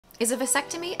Is a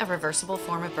vasectomy a reversible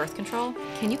form of birth control?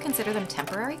 Can you consider them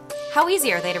temporary? How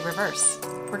easy are they to reverse?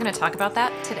 We're going to talk about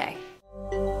that today.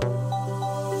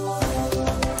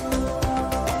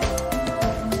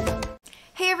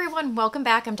 Hey everyone, welcome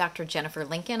back. I'm Dr. Jennifer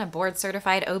Lincoln, a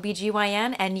board-certified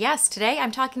OBGYN, and yes, today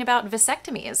I'm talking about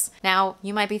vasectomies. Now,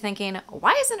 you might be thinking,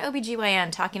 why is an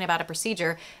OBGYN talking about a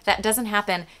procedure that doesn't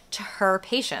happen to her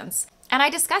patients? And I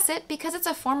discuss it because it's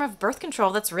a form of birth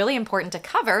control that's really important to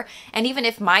cover, and even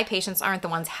if my patients aren't the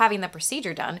ones having the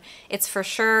procedure done, it's for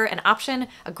sure an option,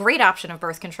 a great option of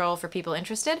birth control for people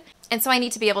interested, and so I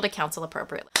need to be able to counsel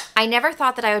appropriately. I never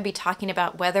thought that I would be talking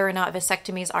about whether or not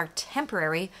vasectomies are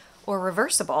temporary or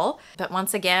reversible, but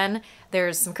once again,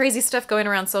 there's some crazy stuff going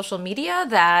around social media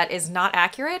that is not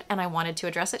accurate, and I wanted to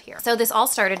address it here. So this all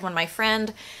started when my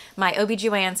friend, my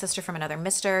OBGYN sister from another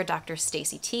mister, Dr.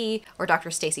 Stacy T, or Dr.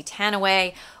 Stacy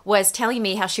Tanaway, was telling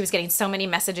me how she was getting so many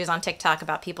messages on TikTok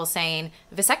about people saying,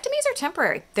 vasectomies are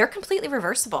temporary, they're completely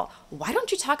reversible. Why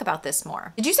don't you talk about this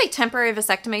more? Did you say temporary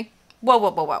vasectomy? Whoa,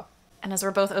 whoa, whoa, whoa. And as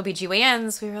we're both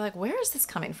OBGYNs, we were like, where is this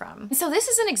coming from? So this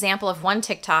is an example of one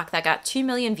TikTok that got 2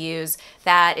 million views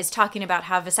that is talking about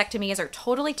how vasectomies are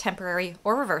totally temporary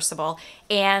or reversible,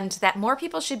 and that more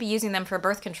people should be using them for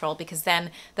birth control because then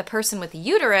the person with the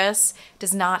uterus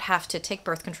does not have to take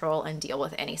birth control and deal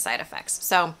with any side effects.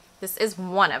 So this is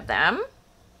one of them.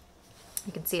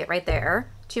 You can see it right there.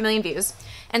 2 million views.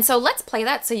 And so let's play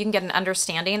that so you can get an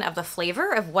understanding of the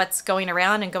flavor of what's going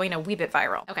around and going a wee bit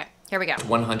viral. Okay, here we go.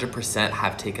 100%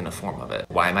 have taken a form of it.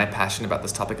 Why am I passionate about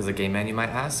this topic as a gay man, you might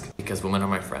ask? Because women are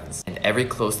my friends. And every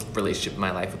close relationship in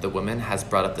my life with a woman has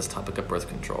brought up this topic of birth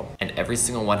control. And every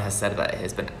single one has said that it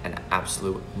has been an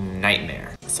absolute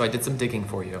nightmare. So I did some digging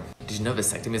for you. Did you know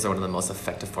vasectomies are one of the most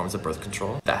effective forms of birth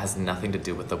control? That has nothing to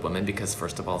do with the woman because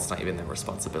first of all, it's not even their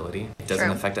responsibility. It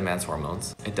doesn't affect a man's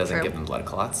hormones. It doesn't give them blood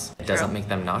clots. It doesn't make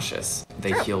them nauseous.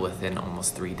 They heal within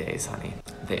almost 3 days, honey.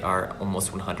 They are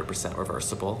almost 100%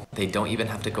 reversible. They don't even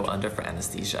have to go under for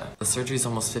anesthesia. The surgery is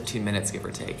almost 15 minutes, give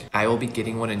or take. I will be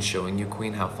getting one and showing you,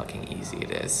 queen, how fucking easy it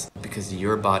is because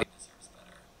your body deserves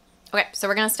better. Okay, so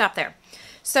we're gonna stop there.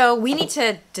 So we need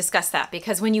to discuss that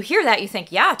because when you hear that, you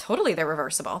think, yeah, totally, they're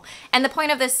reversible. And the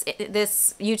point of this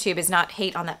YouTube is not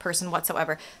hate on that person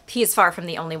whatsoever. He is far from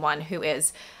the only one who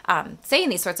is saying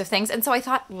these sorts of things. And so I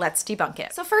thought, let's debunk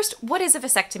it. So first, what is a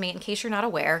vasectomy? In case you're not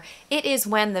aware, it is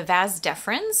when the vas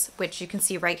deferens, which you can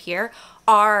see right here,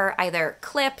 are either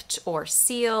clipped or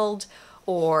sealed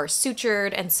or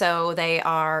sutured, and so they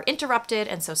are interrupted,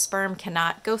 and so sperm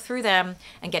cannot go through them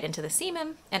and get into the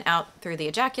semen and out through the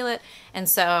ejaculate. And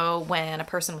so when a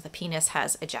person with a penis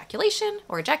has ejaculation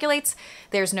or ejaculates,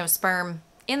 there's no sperm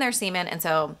in their semen, and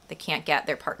so they can't get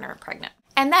their partner pregnant.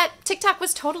 And that TikTok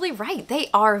was totally right. They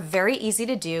are very easy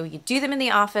to do. You do them in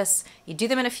the office, you do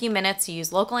them in a few minutes, you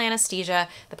use local anesthesia.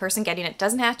 The person getting it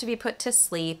doesn't have to be put to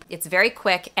sleep. It's very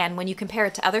quick, and when you compare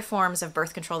it to other forms of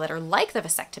birth control that are like the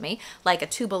vasectomy, like a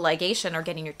tubal ligation or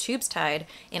getting your tubes tied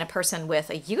in a person with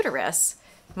a uterus,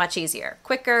 much easier.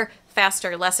 Quicker,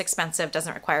 faster, less expensive,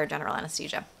 doesn't require general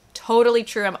anesthesia. Totally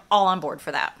true, I'm all on board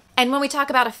for that. And when we talk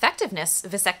about effectiveness,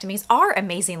 vasectomies are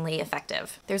amazingly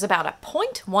effective. There's about a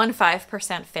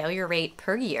 0.15% failure rate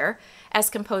per year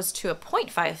as composed to a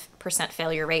 0.5%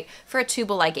 failure rate for a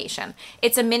tubal ligation.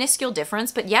 It's a minuscule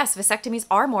difference, but yes, vasectomies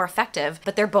are more effective,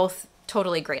 but they're both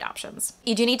totally great options.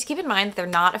 You do need to keep in mind that they're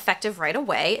not effective right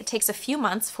away. It takes a few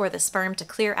months for the sperm to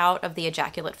clear out of the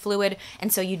ejaculate fluid,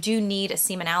 and so you do need a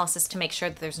semen analysis to make sure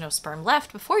that there's no sperm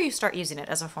left before you start using it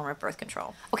as a form of birth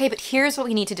control. Okay, but here's what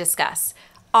we need to discuss.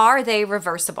 Are they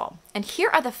reversible? And here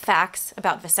are the facts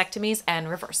about vasectomies and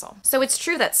reversal. So it's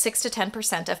true that 6 to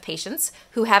 10% of patients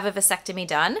who have a vasectomy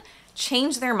done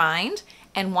change their mind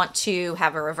and want to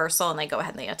have a reversal, and they go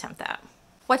ahead and they attempt that.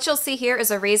 What you'll see here is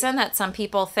a reason that some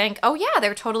people think, oh yeah,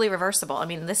 they're totally reversible. I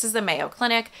mean, this is the Mayo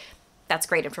Clinic. That's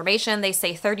great information. They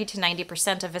say 30 to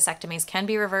 90% of vasectomies can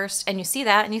be reversed, and you see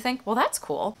that and you think, well, that's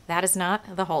cool. That is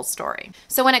not the whole story.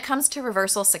 So when it comes to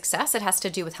reversal success, it has to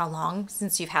do with how long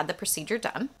since you've had the procedure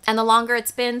done. And the longer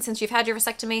it's been since you've had your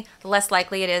vasectomy, the less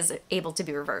likely it is able to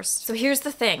be reversed. So here's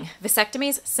the thing,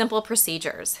 vasectomies, simple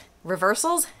procedures.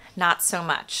 Reversals, not so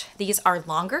much. These are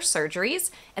longer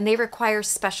surgeries, and they require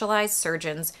specialized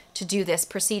surgeons to do this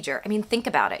procedure. I mean, think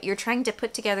about it. You're trying to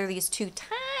put together these two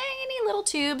tiny little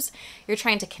tubes. You're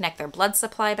trying to connect their blood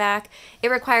supply back. It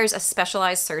requires a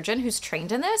specialized surgeon who's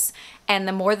trained in this, and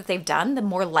the more that they've done, the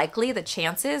more likely the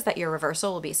chances that your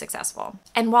reversal will be successful.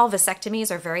 And while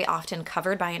vasectomies are very often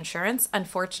covered by insurance,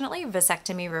 unfortunately,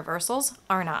 vasectomy reversals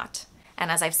are not.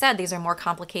 And as I've said, these are more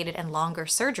complicated and longer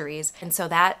surgeries, and so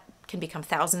that can become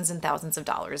thousands and thousands of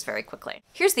dollars very quickly.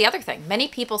 Here's the other thing. Many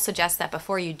people suggest that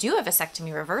before you do a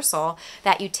vasectomy reversal,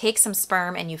 that you take some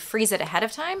sperm and you freeze it ahead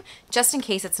of time, just in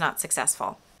case it's not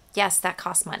successful. Yes, that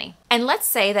costs money. And let's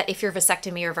say that if your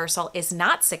vasectomy reversal is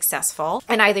not successful,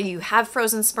 and either you have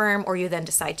frozen sperm or you then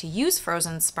decide to use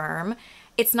frozen sperm,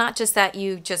 it's not just that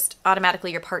you just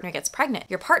automatically your partner gets pregnant.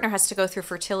 Your partner has to go through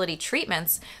fertility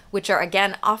treatments, which are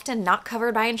again often not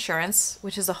covered by insurance,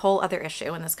 which is a whole other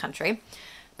issue in this country,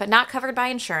 but not covered by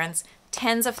insurance,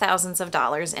 tens of thousands of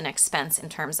dollars in expense in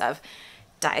terms of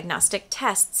diagnostic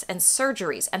tests and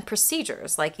surgeries and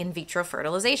procedures like in vitro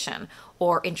fertilization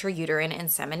or intrauterine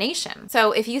insemination.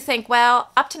 So if you think,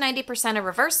 well, up to 90% are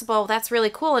reversible, that's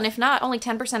really cool. And if not, only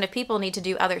 10% of people need to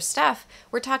do other stuff.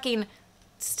 We're talking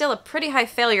still a pretty high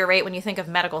failure rate when you think of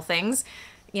medical things.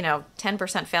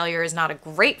 10% failure is not a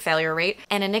great failure rate,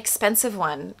 and an expensive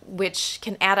one, which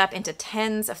can add up into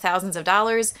tens of thousands of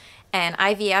dollars. And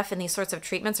IVF and these sorts of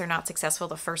treatments are not successful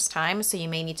the first time, so you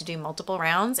may need to do multiple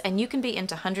rounds, and you can be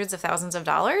into hundreds of thousands of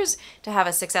dollars to have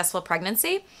a successful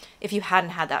pregnancy if you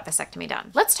hadn't had that vasectomy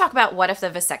done. Let's talk about what if the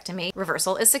vasectomy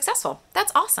reversal is successful.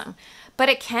 That's awesome. But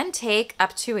it can take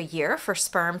up to a year for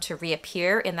sperm to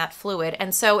reappear in that fluid.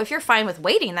 And so if you're fine with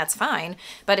waiting, that's fine.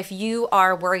 But if you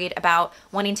are worried about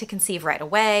wanting to conceive right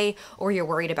away, or you're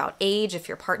worried about age, if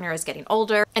your partner is getting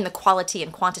older, and the quality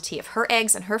and quantity of her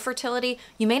eggs and her fertility,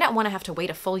 you may not want to have to wait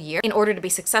a full year in order to be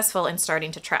successful in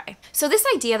starting to try. So this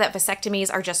idea that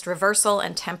vasectomies are just reversal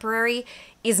and temporary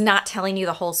is not telling you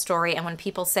the whole story. And when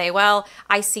people say, well,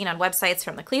 I've seen on websites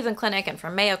from the Cleveland Clinic and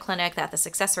from Mayo Clinic that the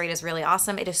success rate is really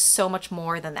awesome, it is so much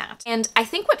more than that. And I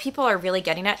think what people are really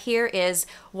getting at here is,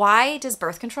 why does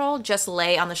birth control just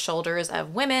lay on the shoulders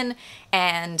of women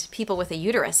and people with a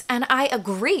uterus? And I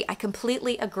agree. I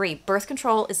completely agree. Birth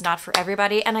control is not for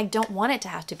everybody, and I don't want it to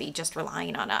have to be just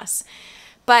relying on us.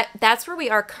 But that's where we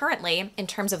are currently in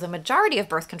terms of the majority of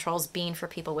birth controls being for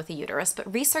people with a uterus,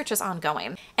 but research is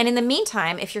ongoing. And in the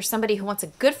meantime, if you're somebody who wants a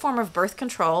good form of birth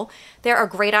control, there are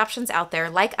great options out there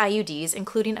like IUDs,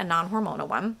 including a non-hormonal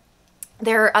one.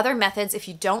 There are other methods if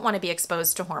you don't want to be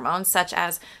exposed to hormones, such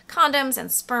as condoms and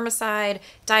spermicide,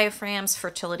 diaphragms,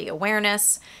 fertility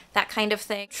awareness, that kind of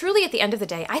thing. Truly, at the end of the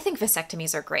day, I think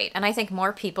vasectomies are great. And I think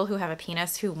more people who have a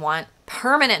penis who want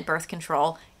permanent birth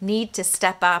control need to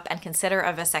step up and consider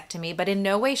a vasectomy. But in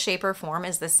no way, shape, or form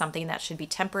is this something that should be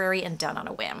temporary and done on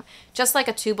a whim. Just like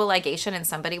a tubal ligation in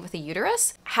somebody with a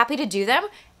uterus, happy to do them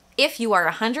if you are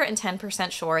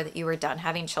 110% sure that you are done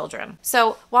having children.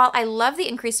 So while I love the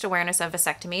increased awareness of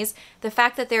vasectomies, the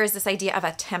fact that there is this idea of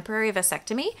a temporary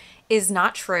vasectomy is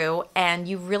not true, and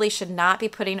you really should not be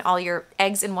putting all your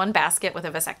eggs in one basket with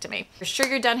a vasectomy. You're sure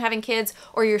you're done having kids,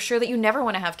 or you're sure that you never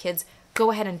want to have kids, go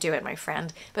ahead and do it, my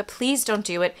friend. But please don't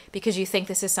do it because you think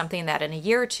this is something that in a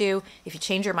year or two, if you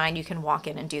change your mind, you can walk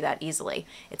in and do that easily.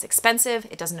 It's expensive,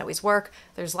 it doesn't always work,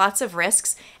 there's lots of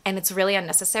risks, and it's really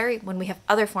unnecessary when we have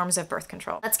other forms of birth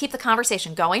control. Let's keep the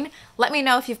conversation going. Let me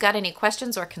know if you've got any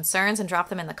questions or concerns and drop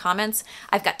them in the comments.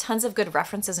 I've got tons of good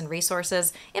references and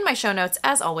resources in my show notes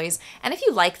as always. And if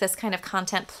you like this kind of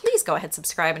content, please go ahead,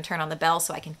 subscribe, and turn on the bell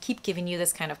so I can keep giving you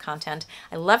this kind of content.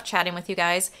 I love chatting with you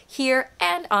guys here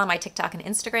and on my TikTok and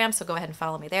Instagram, so go ahead and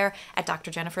follow me there at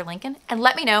Dr. Jennifer Lincoln and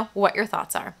let me know what your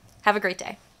thoughts are. Have a great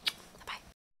day.